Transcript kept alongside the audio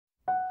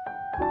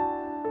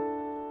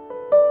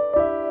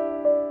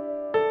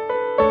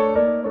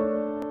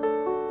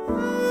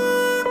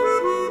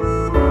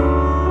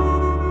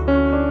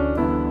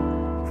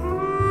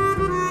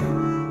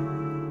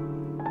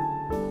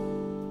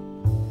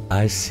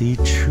I see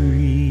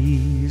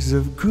trees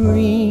of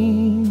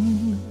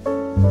green,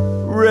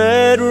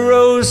 red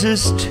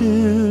roses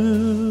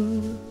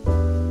too.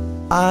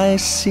 I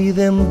see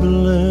them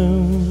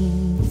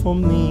bloom for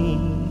me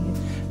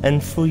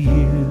and for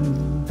you,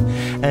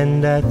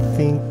 and I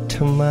think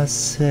to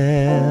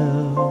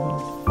myself,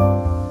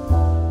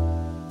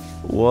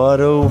 what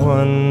a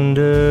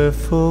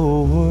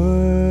wonderful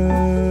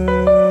world.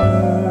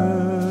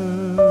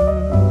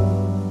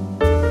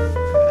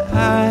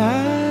 I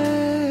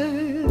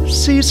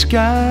see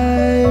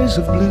skies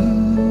of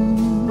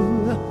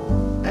blue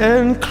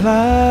and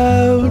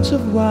clouds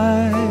of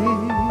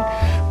white,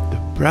 the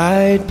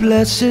bright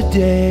blessed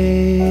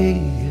day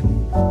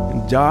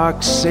and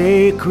dark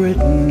sacred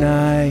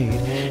night,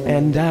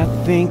 and I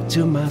think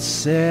to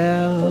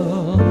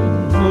myself,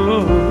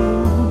 oh,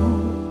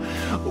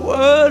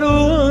 what a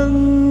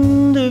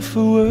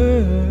wonderful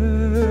world.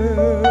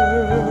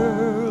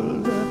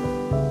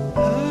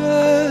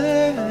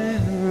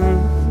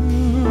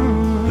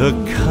 The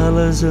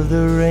colors of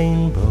the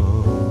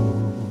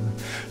rainbow,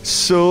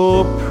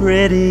 so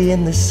pretty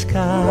in the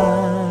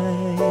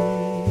sky,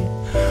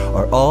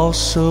 are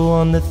also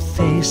on the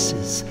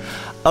faces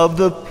of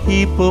the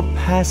people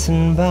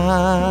passing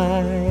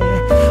by.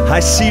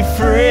 I see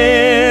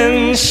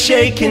friends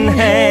shaking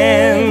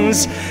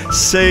hands,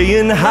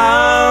 saying,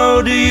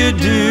 how do you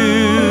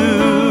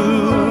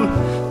do?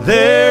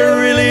 They're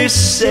really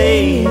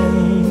saying,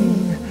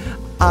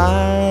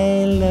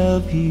 I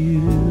love you.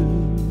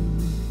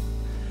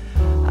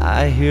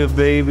 I hear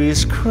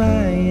babies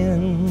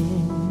crying,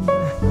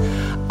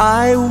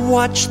 I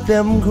watch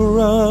them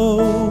grow.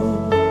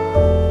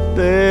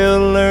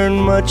 They'll learn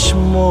much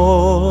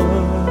more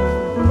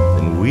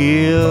than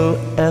we'll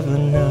ever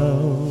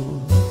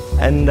know.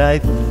 And I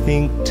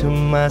think to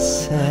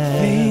myself,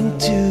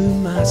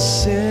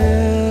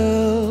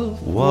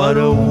 what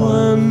a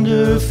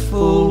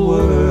wonderful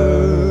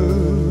world.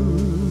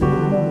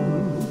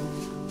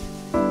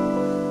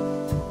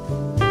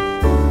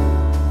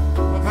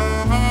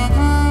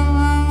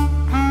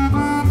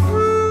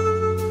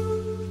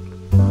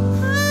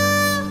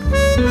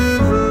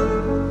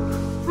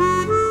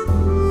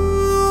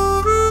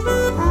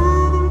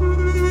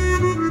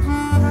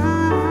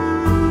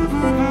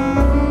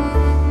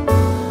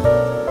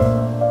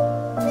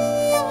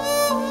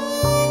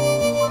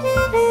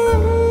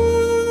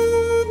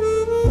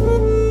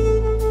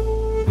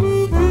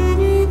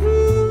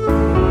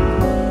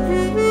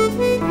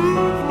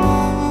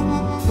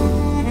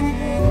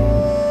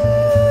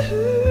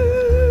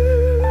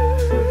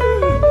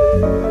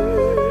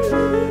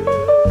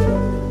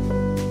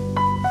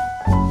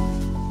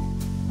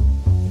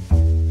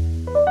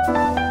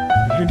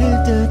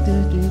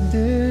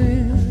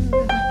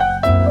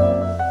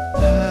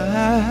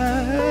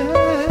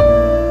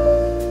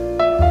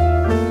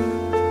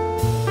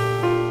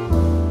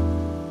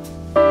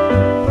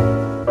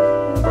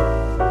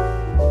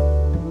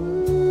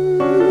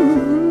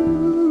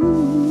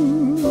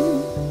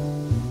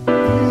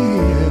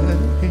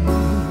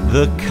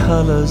 The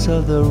colors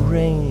of the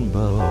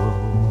rainbow,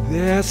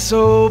 they're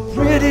so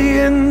pretty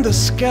in the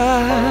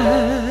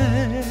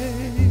sky,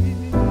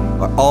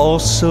 are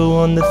also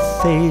on the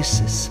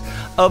faces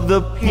of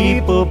the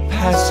people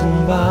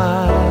passing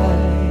by.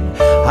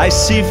 I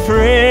see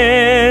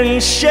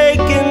friends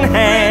shaking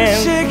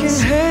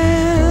hands,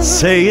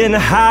 saying,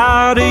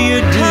 how do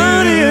you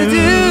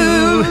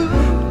do?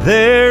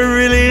 They're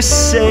really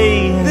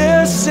saying,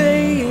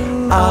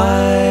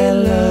 I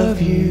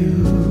love you.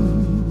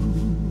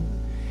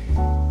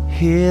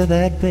 Hear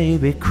that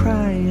baby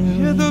crying,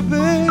 hear the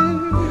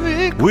baby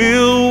crying.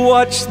 We'll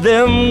watch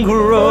them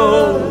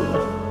grow.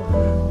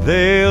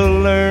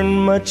 They'll learn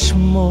much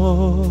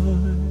more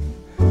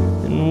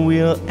than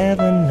we'll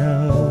ever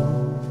know.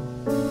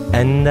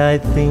 And I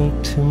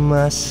think to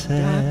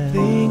myself,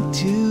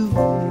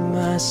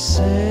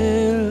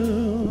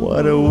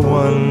 what a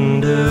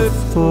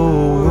wonderful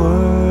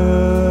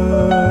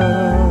world.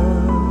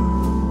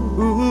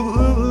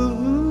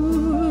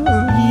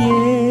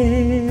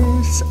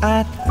 Yes,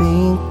 I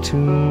think to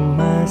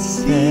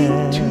myself,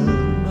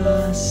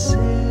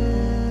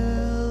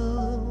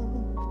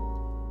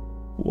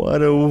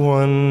 what a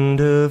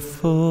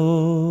wonderful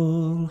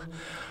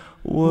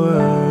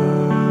world.